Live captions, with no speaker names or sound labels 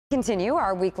Continue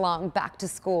our week-long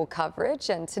back-to-school coverage,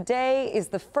 and today is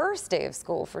the first day of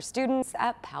school for students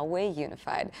at Poway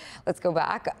Unified. Let's go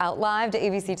back out live to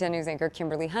ABC 10 News anchor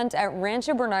Kimberly Hunt at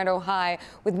Rancho Bernardo High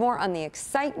with more on the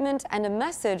excitement and a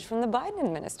message from the Biden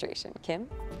administration. Kim?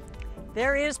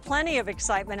 There is plenty of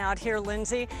excitement out here,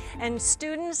 Lindsay, and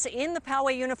students in the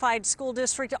Poway Unified School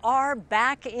District are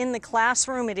back in the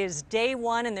classroom. It is day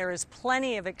one and there is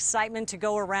plenty of excitement to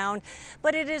go around,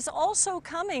 but it is also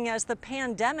coming as the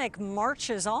pandemic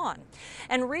marches on.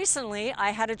 And recently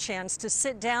I had a chance to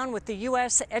sit down with the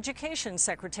U.S. Education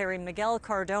Secretary Miguel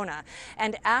Cardona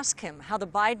and ask him how the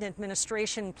Biden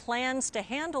administration plans to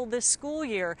handle this school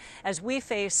year as we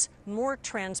face more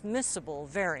transmissible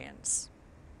variants.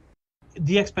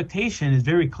 The expectation is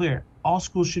very clear. All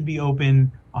schools should be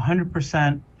open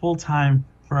 100% full-time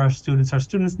for our students. Our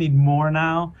students need more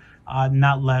now,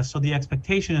 not less. So the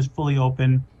expectation is fully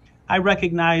open. I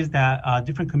recognize that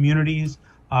different communities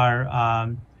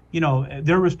are,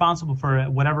 they're responsible for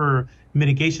whatever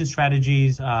mitigation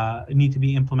strategies need to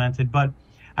be implemented. But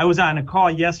I was on a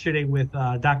call yesterday with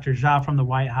Dr. Jha from the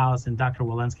White House and Dr.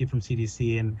 Walensky from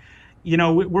CDC. And,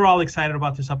 we're all excited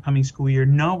about this upcoming school year,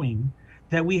 knowing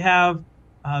that we have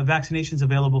vaccinations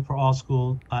available for all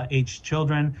school-aged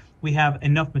children. We have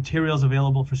enough materials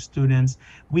available for students.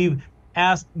 We've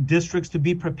asked districts to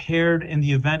be prepared in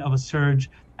the event of a surge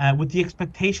with the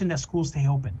expectation that schools stay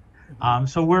open.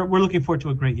 So we're looking forward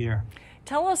to a great year.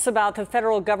 Tell us about the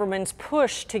federal government's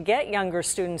push to get younger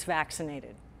students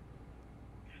vaccinated.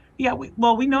 Yeah,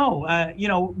 we know,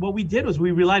 what we did was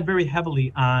we relied very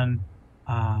heavily on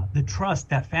the trust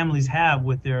that families have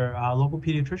with their local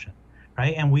pediatrician.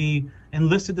 Right? And we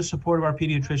enlisted the support of our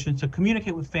pediatricians to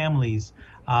communicate with families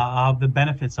of the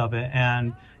benefits of it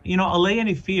and, allay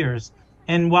any fears.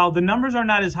 And while the numbers are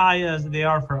not as high as they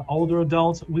are for older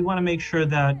adults, we want to make sure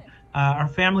that our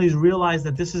families realize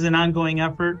that this is an ongoing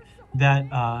effort, that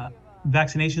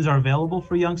vaccinations are available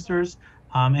for youngsters.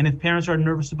 And if parents are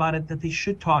nervous about it, that they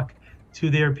should talk to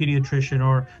their pediatrician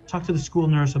or talk to the school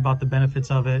nurse about the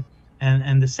benefits of it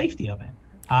and the safety of it.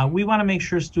 We want to make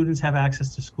sure students have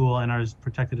access to school and are as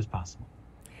protected as possible.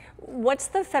 What's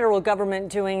the federal government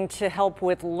doing to help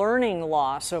with learning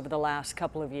loss over the last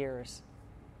couple of years?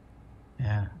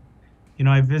 Yeah,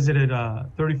 I visited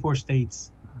 34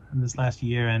 states in this last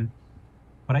year, and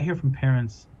what I hear from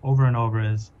parents over and over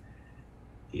is,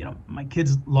 my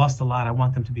kids lost a lot. I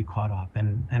want them to be caught up.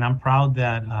 And I'm proud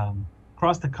that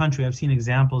across the country, I've seen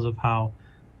examples of how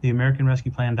the American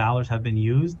Rescue Plan dollars have been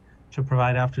used to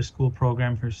provide after-school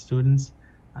program for students,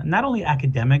 not only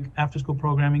academic after-school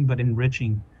programming, but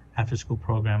enriching after-school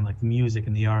program like music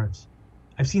and the arts.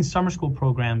 I've seen summer school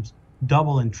programs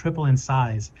double and triple in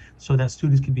size so that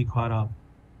students can be caught up.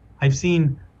 I've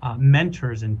seen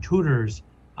mentors and tutors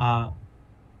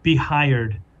be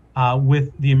hired with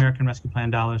the American Rescue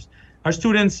Plan dollars. Our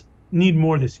students need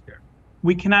more this year.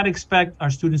 We cannot expect our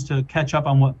students to catch up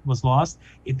on what was lost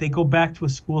if they go back to a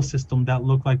school system that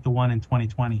looked like the one in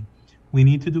 2020. We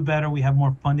need to do better. We have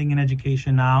more funding in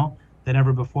education now than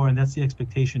ever before, and that's the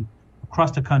expectation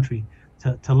across the country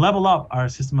to level up our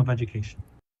system of education.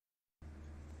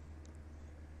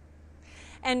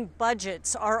 And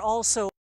budgets are also